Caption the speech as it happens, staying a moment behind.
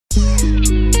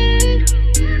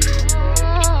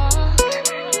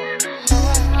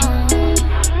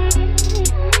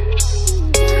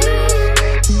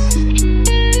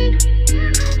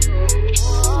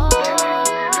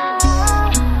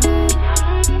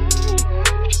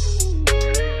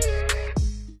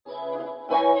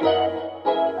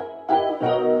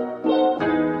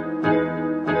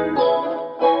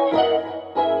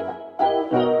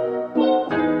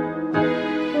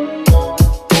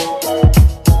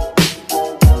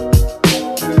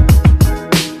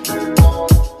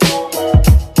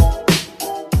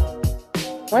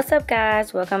What's up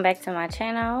guys, welcome back to my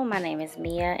channel. My name is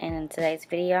Mia, and in today's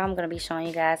video I'm going to be showing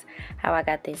you guys how I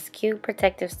got this cute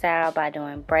protective style by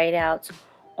doing braid outs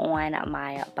on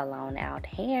my blown out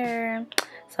hair.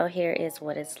 So here is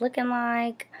what it's looking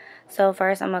like. So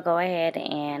first I'm going to go ahead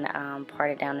and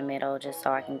part it down the middle just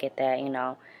so I can get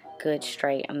that, good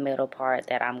straight middle part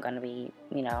that I'm going to be,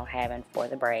 having for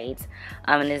the braids.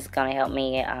 And this is going to help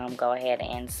me go ahead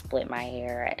and split my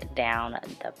hair down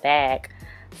the back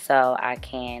so I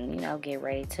can, get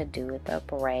ready to do the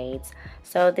braids.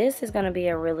 So this is going to be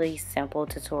a really simple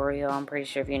tutorial. I'm pretty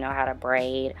sure if you know how to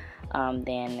braid,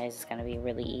 then it's going to be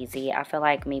really easy. I feel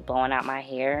like me blowing out my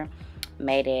hair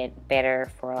made it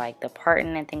better for like the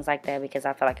parting and things like that, because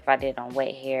I feel like if I did it on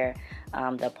wet hair,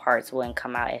 the parts wouldn't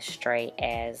come out as straight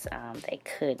as they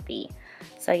could be.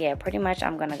 So yeah, pretty much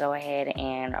I'm gonna go ahead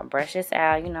and brush this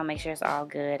out, make sure it's all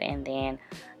good, and then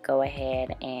go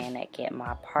ahead and get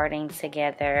my parting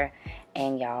together.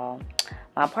 And y'all,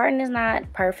 my parting is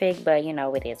not perfect, but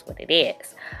it is what it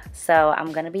is. So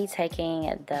I'm gonna be taking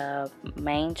the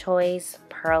Main Choice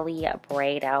Pearly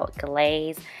Braid-Out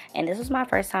Glaze, and this was my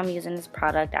first time using this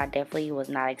product. I definitely was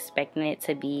not expecting it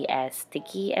to be as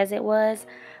sticky as it was,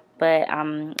 but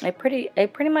it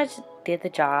pretty much did the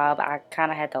job. I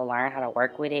kind of had to learn how to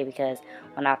work with it, because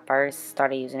when I first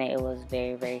started using it, it was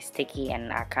very, very sticky,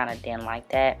 and I kind of didn't like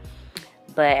that.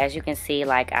 But as you can see,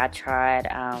 like, I tried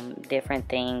different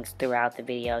things throughout the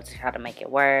video to try to make it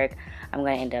work. I'm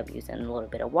going to end up using a little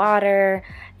bit of water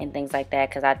and things like that,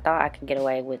 because I thought I could get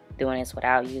away with doing this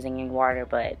without using any water,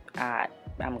 but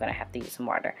I'm going to have to use some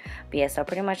water. But yeah, so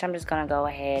pretty much I'm just going to go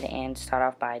ahead and start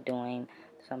off by doing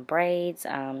some braids.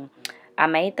 I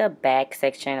made the back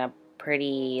section a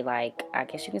pretty, like, I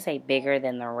guess you can say bigger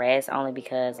than the rest, only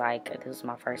because, like, this was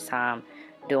my first time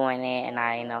doing it and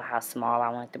I didn't know how small I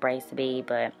wanted the braids to be.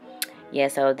 But yeah,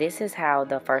 so this is how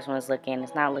the first one is looking.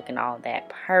 It's not looking all that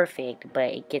perfect,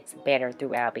 but it gets better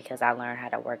throughout because I learned how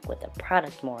to work with the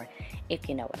product more, if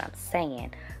you know what I'm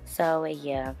saying. So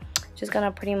yeah, just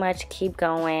gonna pretty much keep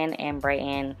going and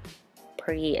braiding.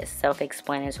 Pretty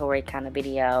self-explanatory kind of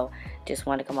video. Just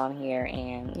wanted to come on here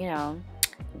and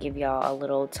give y'all a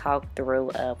little talk through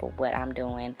of what I'm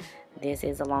doing. This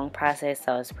is a long process,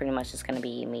 so it's pretty much just going to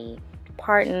be me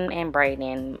parting and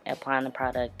braiding, applying the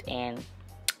product, and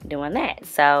doing that.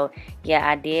 So yeah,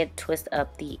 I did twist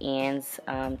up the ends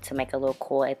to make a little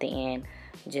coil at the end,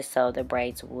 just so the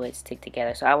braids would stick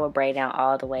together. So I would braid down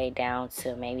all the way down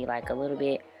to maybe like a little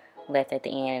bit left at the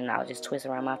end, and I'll just twist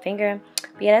around my finger.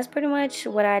 But yeah, that's pretty much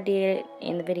what I did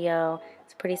in the video.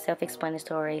 It's pretty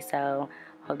self-explanatory, so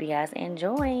hope you guys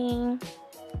enjoy.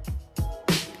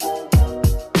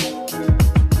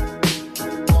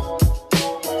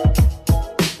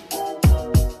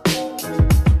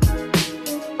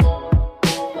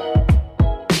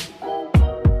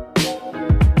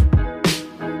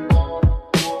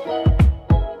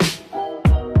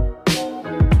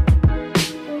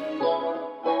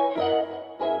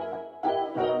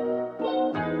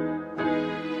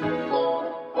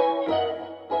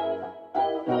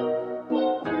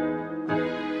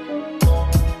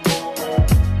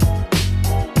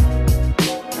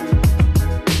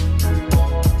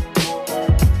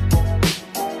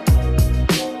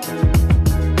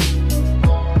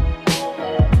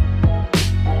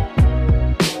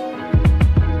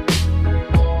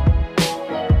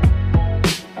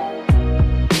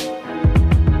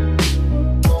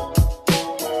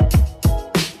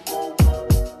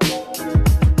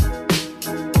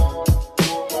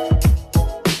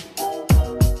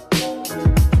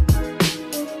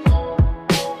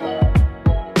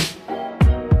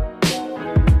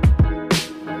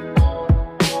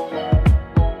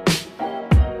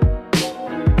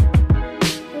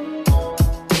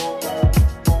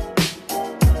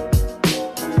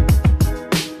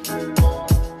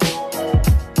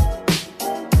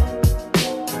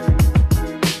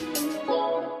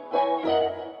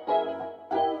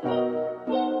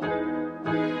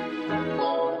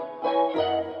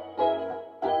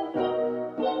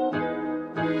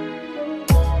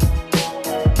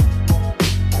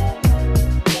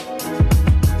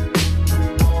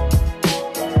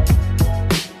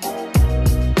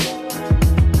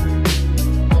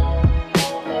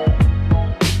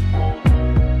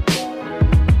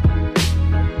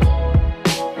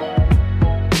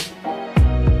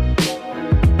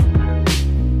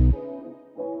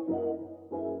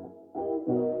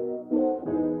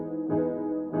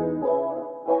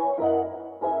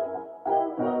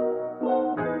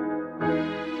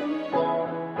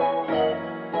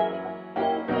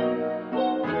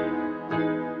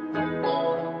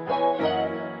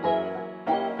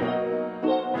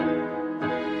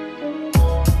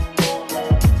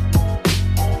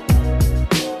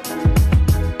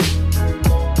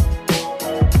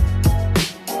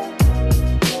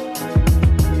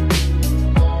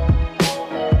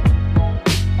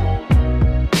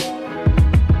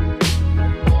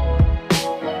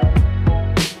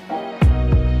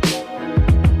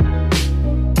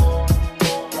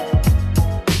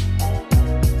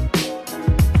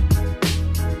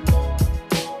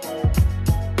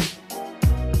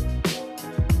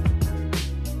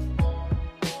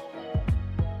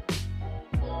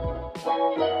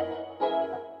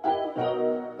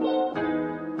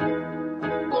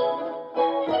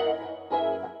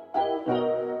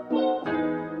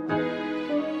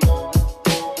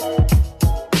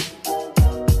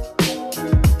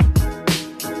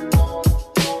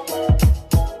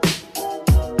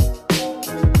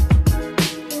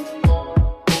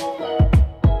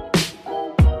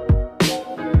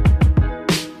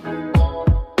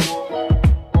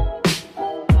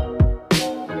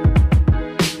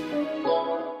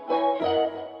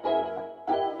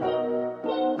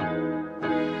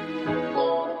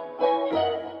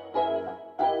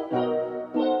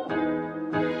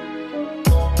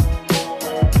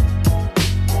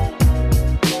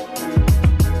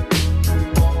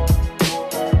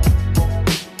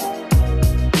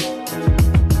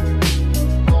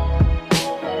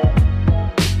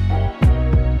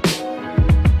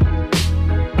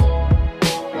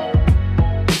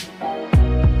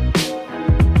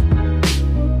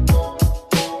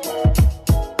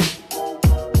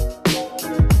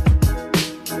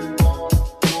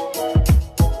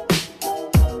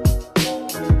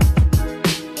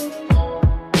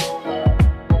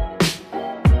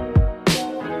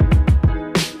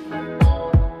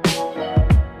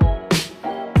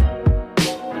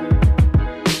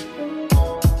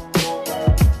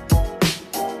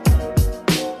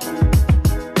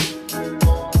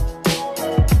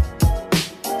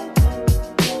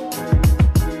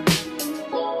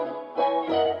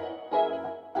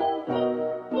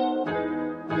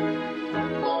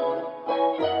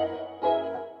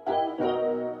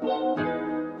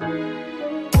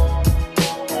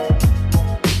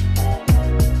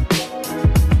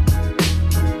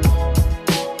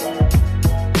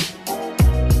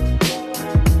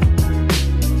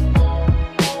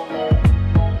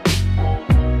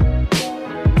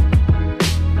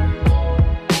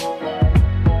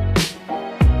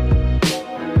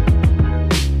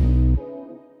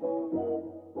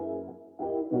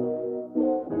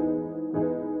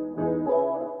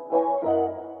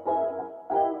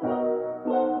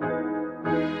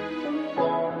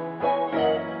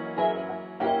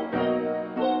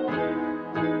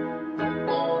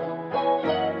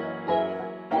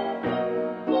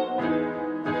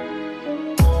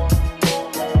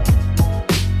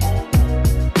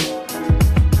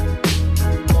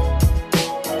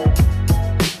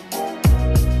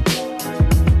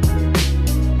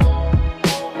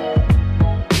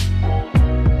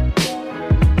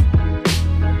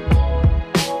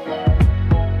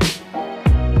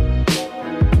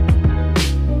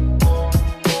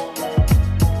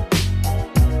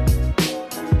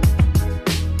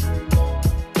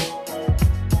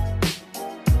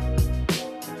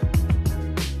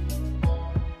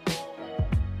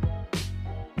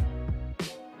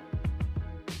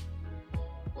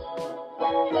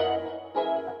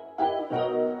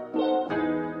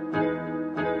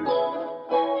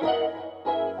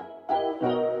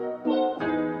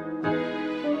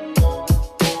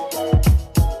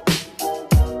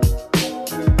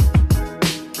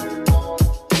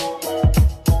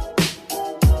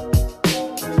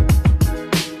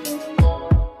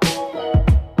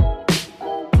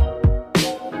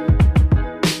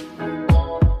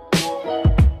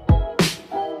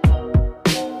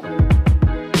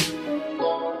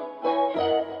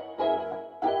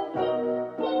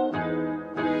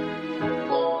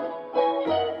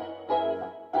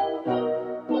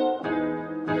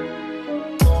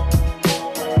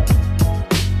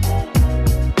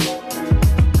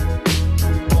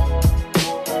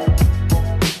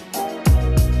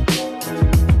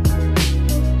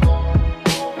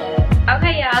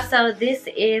 so this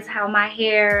is how my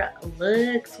hair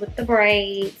looks with the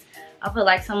braids. I put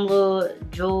like some little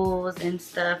jewels and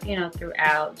stuff, you know,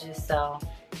 throughout, just so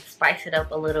spice it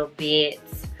up a little bit.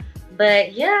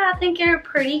 But yeah, I think you're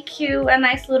pretty cute. A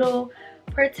nice little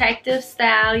protective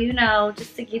style, you know,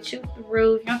 just to get you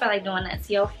through. You don't feel like doing that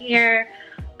to your hair.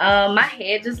 My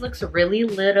head just looks really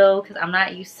little because I'm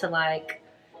not used to like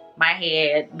my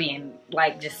head being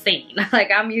like just seen. Like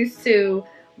I'm used to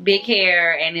big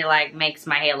hair and it like makes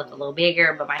my hair look a little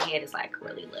bigger, but my head is like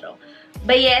really little.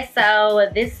 But yeah, so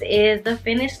this is the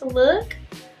finished look.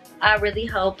 I really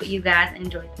hope you guys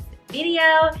enjoyed this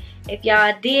video. If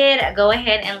y'all did, go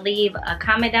ahead and leave a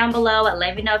comment down below.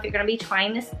 Let me know if you're gonna be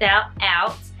trying this style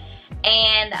out,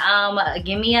 and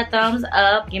give me a thumbs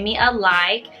up, give me a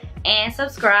like, and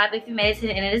subscribe if you made it to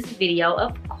the end of this video,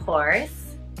 of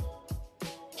course.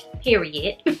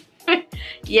 Period.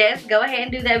 Yes, go ahead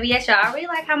and do that. But yes, y'all, I really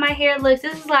like how my hair looks.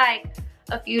 This is like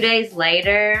a few days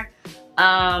later.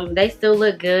 They still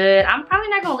look good. I'm probably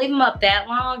not gonna leave them up that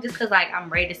long just because like I'm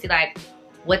ready to see like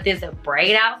what this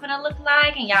braid out gonna look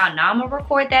like, and y'all know I'm gonna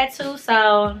record that too.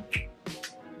 So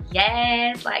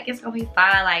yes, like it's gonna be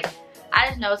fine. Like I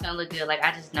just know it's gonna look good. Like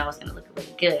I just know it's gonna look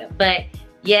really good. But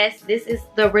yes, this is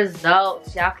the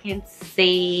results. Y'all can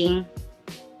see.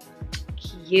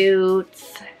 Cute.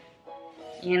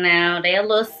 You know, they a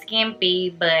little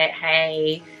skimpy, but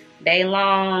hey, they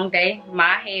long, they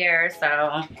my hair,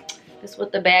 so this is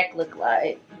what the back look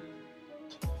like.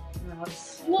 You know,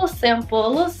 it's a little simple, a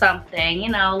little something, you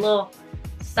know, a little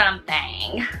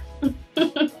something.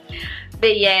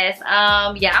 But yes,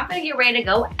 yeah, I'm gonna get ready to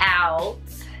go out.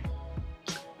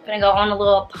 I'm gonna go on a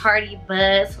little party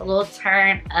bus, a little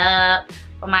turn up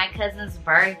for my cousin's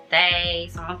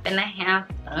birthday, so I'm gonna have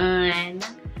fun.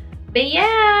 But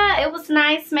yeah, it was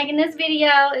nice making this video.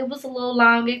 It was a little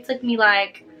long. It took me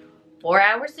like 4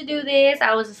 hours to do this.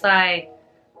 I was just like,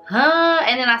 huh?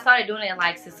 And then I started doing it at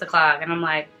like 6 o'clock. And I'm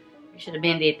like, I should have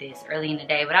been did this early in the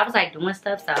day. But I was like doing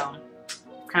stuff, so that's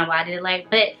kind of why I did it late.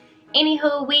 But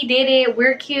anywho, we did it.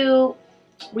 We're cute.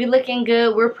 We looking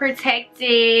good. We're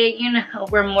protected. You know,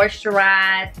 we're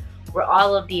moisturized. We're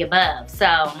all of the above.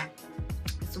 So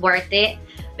it's worth it.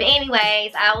 But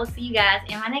anyways, I will see you guys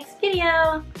in my next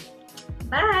video.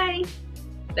 Bye.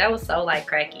 That was so like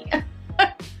cracky.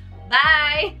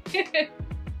 Bye.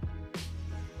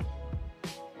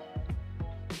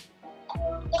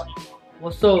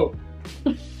 What's up?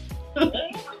 You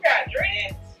got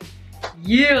dreads.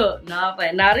 Yeah. Nah,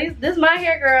 but nah, this is my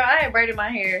hair, girl. I ain't braided my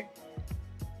hair.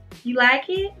 You like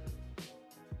it?